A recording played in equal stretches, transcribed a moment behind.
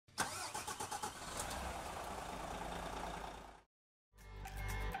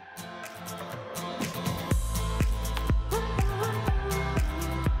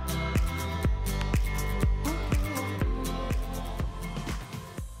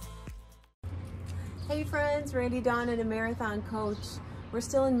Hey friends, Randy Dawn and a marathon coach. We're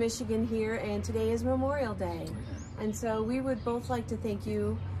still in Michigan here, and today is Memorial Day. And so we would both like to thank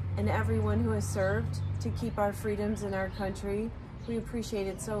you and everyone who has served to keep our freedoms in our country. We appreciate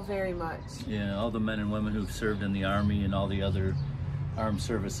it so very much. Yeah, all the men and women who've served in the Army and all the other armed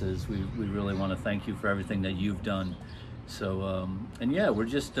services, we really want to thank you for everything that you've done. So, and yeah, we're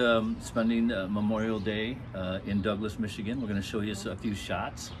just spending Memorial Day in Douglas, Michigan. We're going to show you a few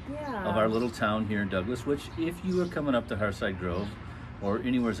shots of our little town here in Douglas, which if you are coming up to Hearthside Grove or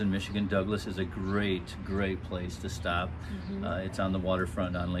anywhere in Michigan, Douglas is a great place to stop. It's on the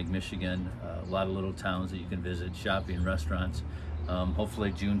waterfront on Lake Michigan. A lot of little towns that you can visit, shopping, restaurants.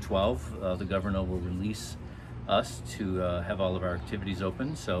 Hopefully June 12th, the governor will release us to have all of our activities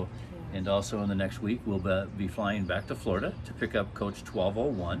open. So. And also in the next week, we'll be flying back to Florida to pick up Coach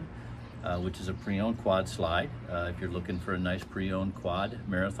 1201, which is a pre-owned quad slide, if you're looking for a nice pre-owned quad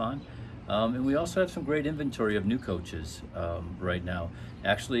marathon. And we also have some great inventory of new coaches right now.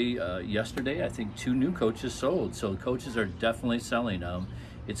 Actually, yesterday, I think 2 new coaches sold. So coaches are definitely selling.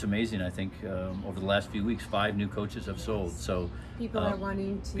 It's amazing. I think over the last few weeks, 5 new coaches have sold. So people are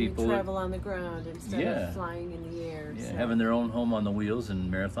wanting to travel on the ground instead of flying in the air. Yeah, having their own home on the wheels, and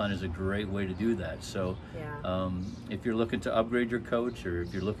marathon is a great way to do that. So if you're looking to upgrade your coach, or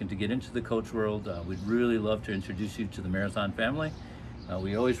if you're looking to get into the coach world, we'd really love to introduce you to the marathon family.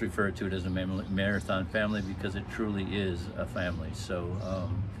 We always refer to it as a marathon family because it truly is a family. So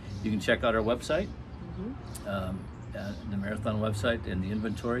you can check out our website. The marathon website and the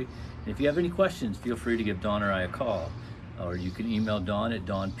inventory. And if you have any questions, feel free to give Dawn or I a call, or you can email Dawn at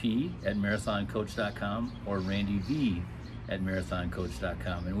dawnp@marathoncoach.com or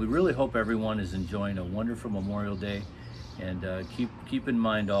randyv@marathoncoach.com. And we really hope everyone is enjoying a wonderful Memorial Day, and keep in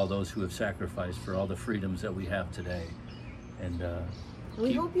mind all those who have sacrificed for all the freedoms that we have today. And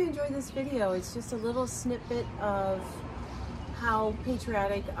we hope you enjoy this video. It's just a little snippet of how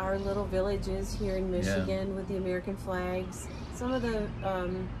patriotic our little village is here in Michigan with the American flags. Some of the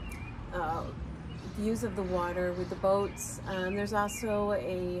views of the water with the boats. There's also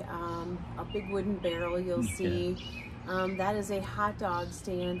a big wooden barrel you'll see. That is a hot dog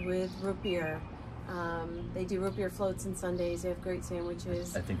stand with root beer. They do root beer floats on Sundays. They have great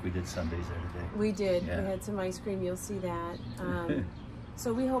sandwiches. I think we did Sundays there today. We did. We had some ice cream. You'll see that.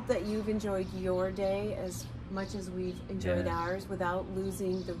 So we hope that you've enjoyed your day as much as we've enjoyed ours, without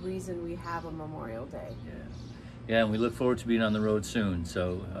losing the reason we have a Memorial Day. Yeah, and we look forward to being on the road soon.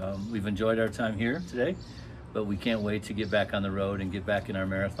 So we've enjoyed our time here today, but we can't wait to get back on the road and get back in our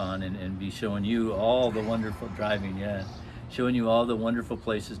marathon and be showing you all the wonderful showing you all the wonderful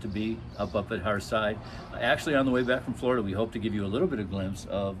places to be up at Hearthside. Actually, on the way back from Florida, we hope to give you a little bit of glimpse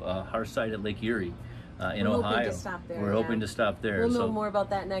of Hearthside at Lake Erie. In Ohio. We're hoping to stop there. We'll know more about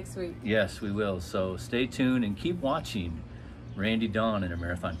that next week. Yes, we will. So stay tuned and keep watching Randy Dawn and a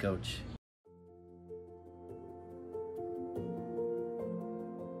Marathon Coach.